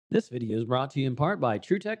This video is brought to you in part by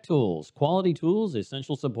TrueTech Tools, quality tools,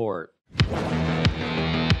 essential support. All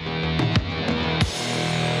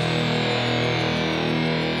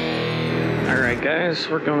right, guys,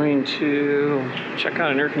 we're going to check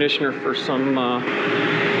out an air conditioner for some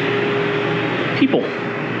people.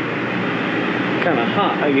 Kind of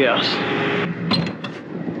hot, I guess.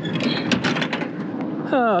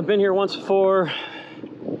 I've been here once before.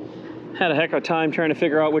 Had a heck of a time trying to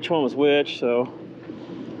figure out which one was which, so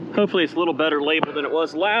hopefully it's a little better labeled than it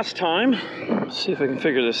was last time. Let's see if I can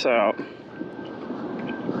figure this out.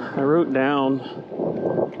 I wrote down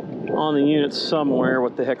on the units somewhere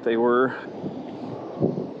what the heck they were.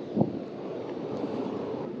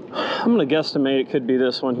 I'm gonna guesstimate it could be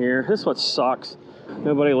this one here. This one sucks.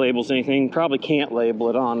 Nobody labels anything. Probably can't label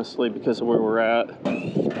it, honestly, because of where we're at.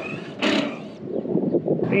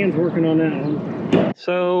 Dan's working on that one.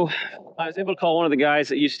 So I was able to call one of the guys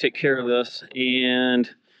that used to take care of this, and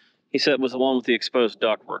he said it was the one with the exposed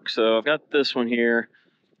ductwork. So I've got this one here.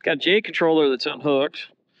 Got a J controller that's unhooked.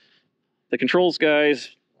 The controls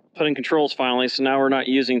guys put in controls finally, so now we're not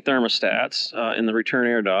using thermostats in the return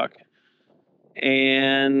air duct.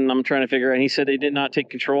 And I'm trying to figure out, he said they did not take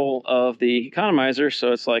control of the economizer,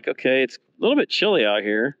 so it's like, okay, it's a little bit chilly out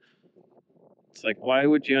here. It's like, why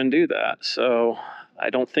would you undo that? So I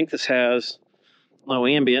don't think this has low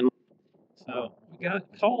ambient. So we got a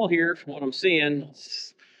call here from what I'm seeing.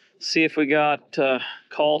 Let's see if we got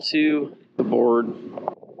call to the board.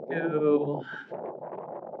 Go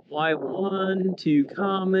Y1 to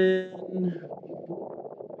common.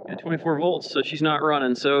 Got 24 volts, so she's not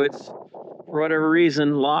running. So it's, for whatever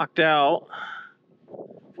reason, locked out.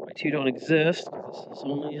 Y2 don't exist. This is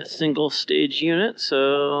only a single stage unit.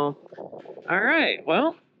 So, all right,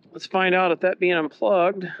 well, let's find out if that being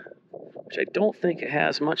unplugged, which I don't think it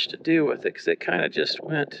has much to do with it, because it kind of just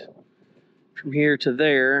went from here to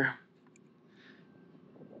there.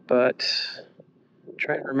 But I'm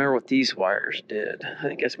trying to remember what these wires did. I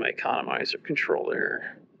think that's my economizer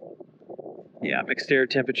controller. Yeah, mixed air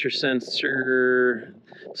temperature sensor.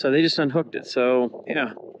 So they just unhooked it. So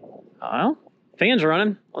yeah, well, fan's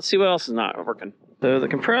running. Let's see what else is not working. So the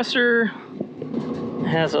compressor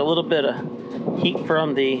has a little bit of heat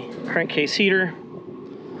from the crankcase heater.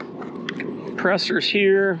 Compressor's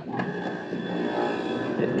here.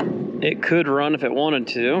 It could run if it wanted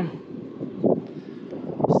to.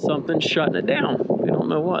 Something's shutting it down. We don't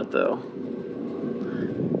know what though.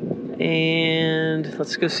 And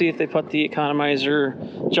let's go see if they put the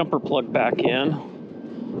economizer jumper plug back in.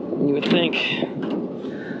 You would think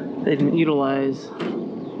they didn't utilize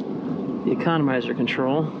the economizer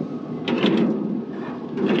control.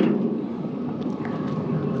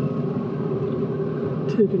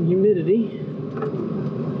 Tip and humidity.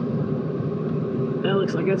 That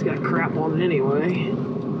looks like that's got crap on it anyway.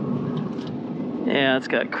 Yeah, it's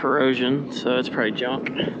got corrosion, so it's probably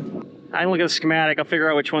junk. I can look at the schematic, I'll figure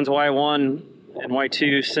out which one's Y1 and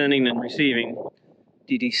Y2 sending and receiving.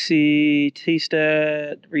 DDC,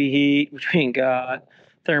 T-stat, reheat, which we ain't got,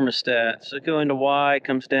 thermostat. So go into Y,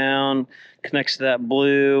 comes down, connects to that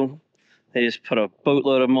blue. They just put a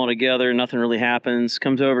boatload of them all together, nothing really happens.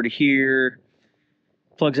 Comes over to here,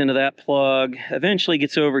 plugs into that plug, eventually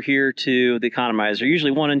gets over here to the economizer.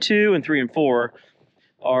 Usually 1 and 2 and 3 and 4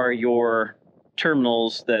 are your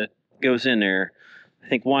terminals that goes in there. I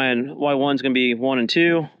think Y1 is going to be 1 and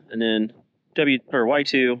 2, and then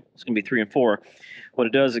Y2 is going to be 3 and 4. What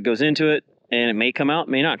it does, it goes into it, and it may come out,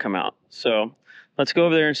 may not come out. So let's go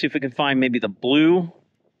over there and see if we can find maybe the blue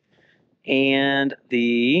and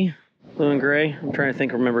the blue and gray. I'm trying to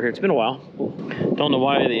think, remember here. It's been a while. Don't know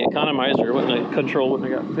why the economizer control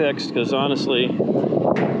wouldn't have got fixed, because honestly,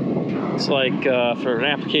 it's like for an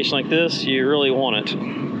application like this, you really want it.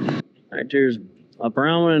 All right, there's a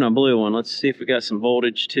brown one and a blue one. Let's see if we got some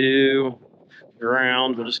voltage to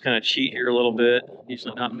ground. We'll just kind of cheat here a little bit.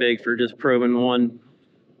 Usually not big for just probing one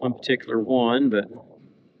particular one, but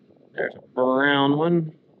there's a brown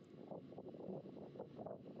one.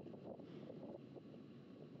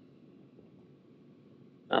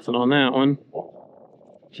 Nothing on that one.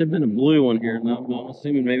 Should have been a blue one here. No, I'm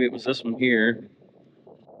assuming maybe it was this one here.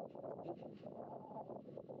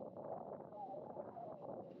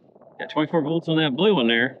 Got 24 volts on that blue one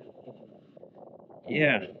there.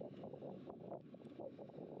 Yeah.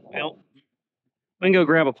 Well, I can go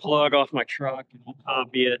grab a plug off my truck and we'll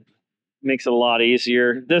copy it. Makes it a lot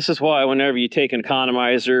easier. This is why whenever you take an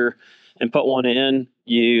economizer and put one in,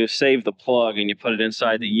 you save the plug and you put it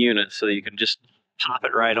inside the unit so that you can just pop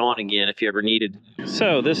it right on again if you ever needed.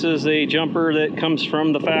 So this is a jumper that comes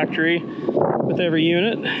from the factory with every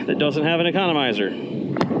unit that doesn't have an economizer.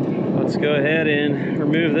 let's go ahead and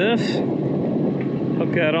remove this.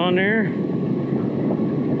 Hook that on there.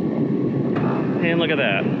 And look at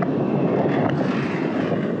that.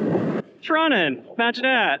 It's running. Imagine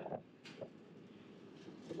that.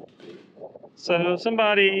 So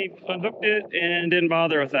somebody unhooked it and didn't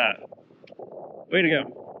bother with that. Way to go.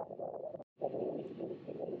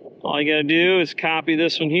 All you gotta do is copy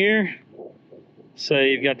this one here. So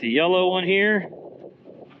you've got the yellow one here,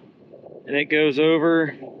 and it goes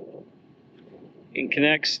over and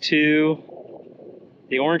connects to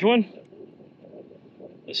the orange one.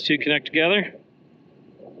 Those two connect together.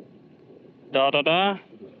 Da da da.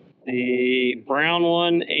 The brown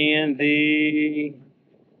one and the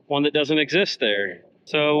one that doesn't exist there.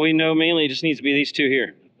 So we know mainly it just needs to be these two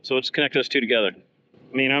here. So let's connect those two together.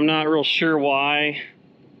 I mean, I'm not real sure why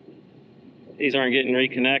these aren't getting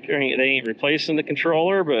reconnected. They ain't replacing the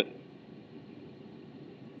controller, but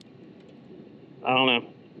I don't know.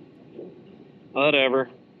 Whatever.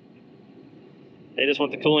 They just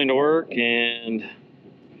want the cooling to work, and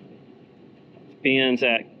being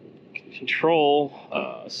that control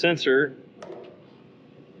sensor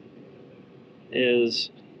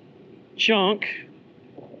is junk.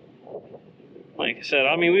 Like I said,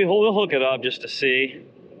 I mean, we'll hook it up just to see.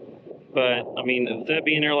 But, I mean, with that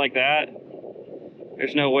being there like that,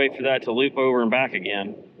 there's no way for that to loop over and back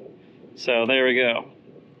again. So there we go.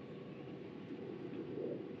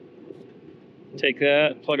 Take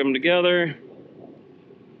that, plug them together,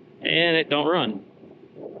 and it don't run.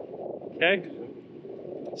 Okay?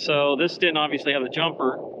 So this didn't obviously have the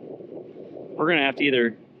jumper. We're gonna have to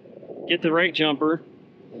either get the right jumper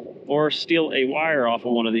or steal a wire off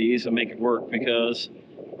of one of these and make it work, because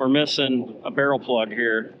we're missing a barrel plug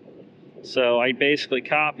here. So I basically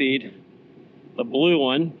copied the blue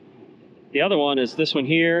one. The other one is this one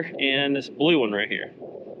here and this blue one right here.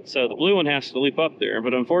 So the blue one has to loop up there,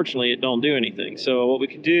 but unfortunately it don't do anything. So what we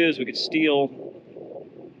could do is we could steal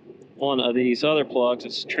one of these other plugs,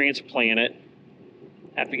 let's transplant it.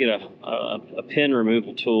 Have to get a pin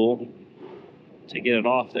removal tool to get it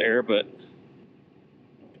off there, but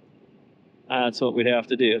that's what we'd have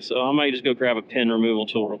to do. So I might just go grab a pin removal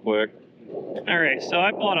tool real quick. All right, so I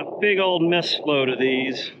bought a big old mess load of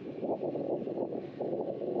these.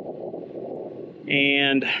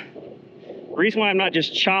 And the reason why I'm not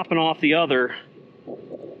just chopping off the other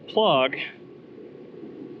plug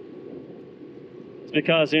is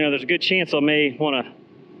because, you know, there's a good chance I may want to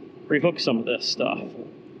rehook some of this stuff.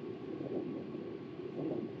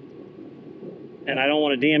 And I don't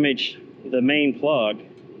want to damage the main plug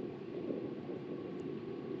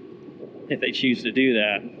if they choose to do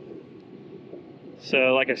that.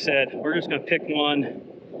 So like I said, we're just going to pick one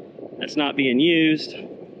that's not being used.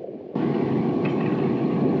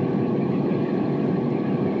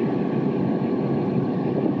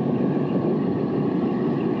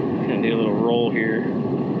 Gonna do a little roll here.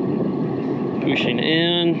 Pushing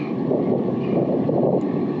in.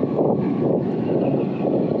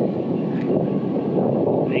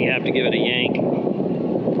 Then you have to give it a yank.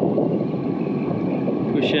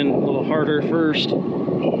 Push in a little harder first.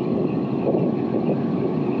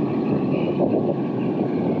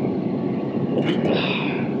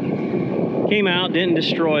 Came out, didn't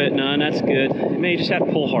destroy it, none, that's good. It may just have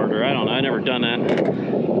to pull harder, I don't know, I've never done that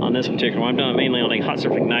on this particular one. I've done it mainly on the hot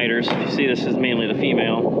surf igniters. You see, this is mainly the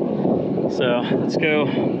female. So let's go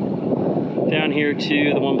down here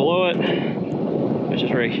to the one below it, which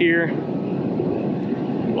is right here.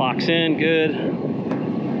 Locks in, good.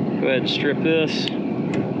 Go ahead and strip this.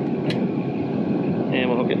 And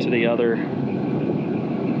we'll hook it to the other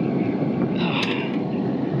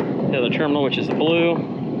terminal, which is the blue,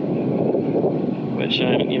 which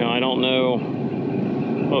I don't know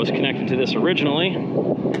what was connected to this originally. I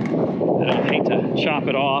don't hate to chop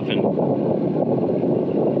it off, and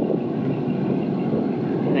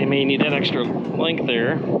they may need that extra length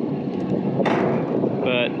there,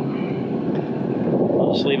 but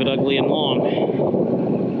I'll just leave it ugly and long.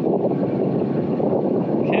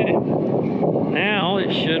 Okay, now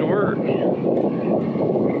it should work.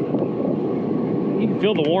 You can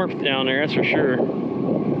feel the warmth down there, that's for sure.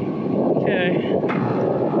 Okay,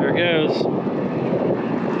 there it goes.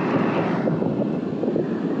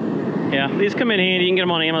 Yeah, these come in handy. You can get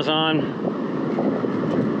them on Amazon.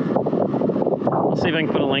 I'll see if I can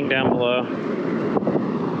put a link down below.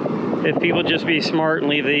 If people just be smart and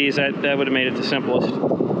leave these, that would have made it the simplest.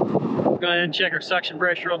 Go ahead and check our suction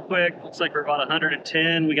pressure real quick. Looks like we're about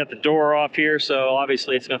 110. We got the door off here, so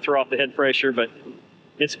obviously it's going to throw off the head pressure, but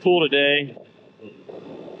it's cool today.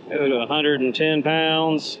 Go to 110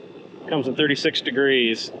 pounds. Comes in 36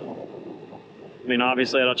 degrees. I mean,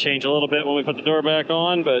 obviously that'll change a little bit when we put the door back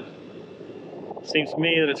on, but Seems to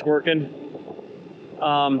me that it's working.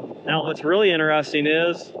 Now what's really interesting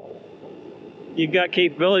is you've got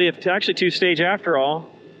capability of actually 2-stage after all,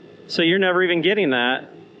 so you're never even getting that.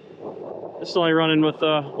 It's only running with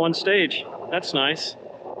 1 stage. That's nice.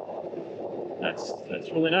 That's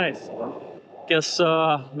really nice. Guess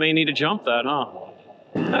may need to jump that, huh?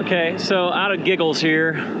 Okay, so out of giggles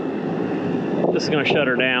here, this is gonna shut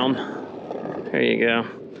her down. There you go.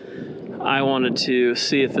 I wanted to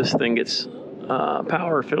see if this thing gets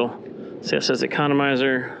power, if it'll, see it says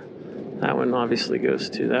economizer. That one obviously goes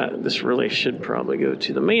to that. This really should probably go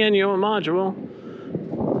to the manual module.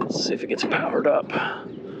 Let's see if it gets powered up.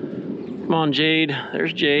 Come on, Jade.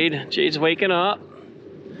 There's Jade. Jade's waking up.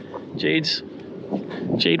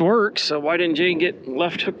 Jade works, so why didn't Jade get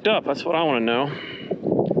left hooked up? That's what I want to know.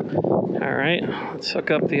 All right, let's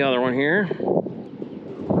hook up the other one here.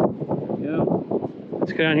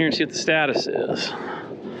 Let's go down here and see what the status is.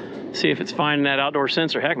 See if it's finding that outdoor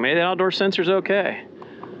sensor. Heck, maybe the outdoor sensor's okay.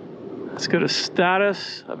 Let's go to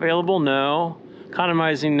status. Available, no.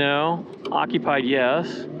 Economizing, no. Occupied,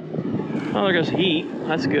 yes. Oh, there goes heat.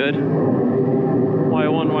 That's good.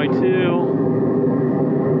 Y1, Y2.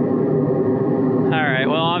 All right,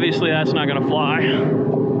 well, obviously that's not gonna fly.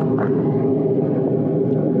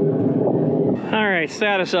 All right,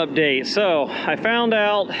 status update. So I found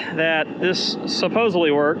out that this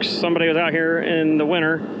supposedly works. Somebody was out here in the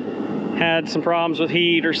winter, had some problems with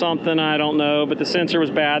heat or something, I don't know, but the sensor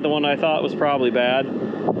was bad, the one I thought was probably bad,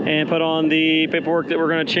 and put on the paperwork that we're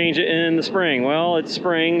gonna change it in the spring. Well, it's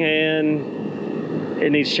spring and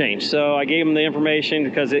it needs changed. So I gave them the information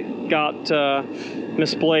because it got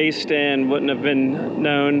misplaced and wouldn't have been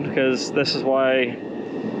known, because this is why,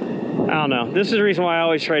 I don't know. This is the reason why I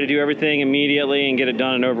always try to do everything immediately and get it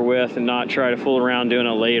done and over with, and not try to fool around doing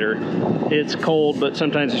it later. It's cold, but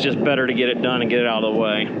sometimes it's just better to get it done and get it out of the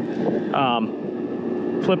way.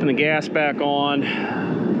 Flipping the gas back on,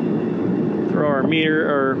 throw our meter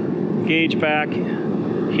or gauge back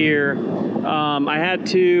here. I had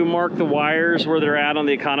to mark the wires where they're at on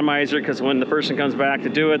the economizer, because when the person comes back to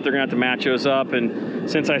do it, they're gonna have to match those up. And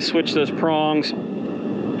since I switched those prongs,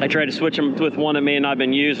 I tried to switch them with one that may not have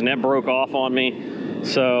been used, and that broke off on me.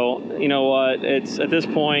 So, you know what, it's at this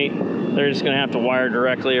point, they're just gonna have to wire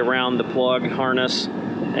directly around the plug harness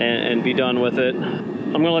and be done with it.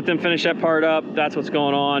 I'm gonna let them finish that part up. That's what's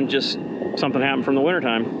going on, just something happened from the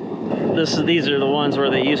wintertime. These are the ones where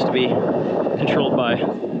they used to be controlled by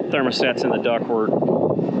thermostats in the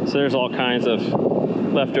ductwork. So there's all kinds of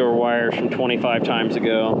leftover wires from 25 times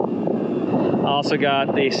ago. I also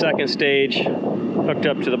got the 2nd stage hooked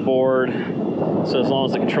up to the board. So as long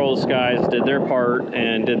as the controls guys did their part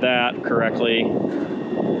and did that correctly,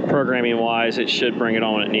 programming wise, it should bring it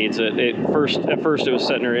on when it needs it. At first it was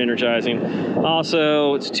sitting there energizing.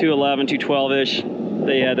 Also, it's 211, 212-ish.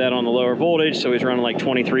 They had that on the lower voltage, so he's running like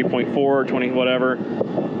 23.4, 20 whatever.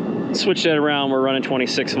 Switch that around, we're running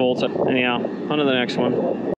 26 volts. Anyhow, on to the next one.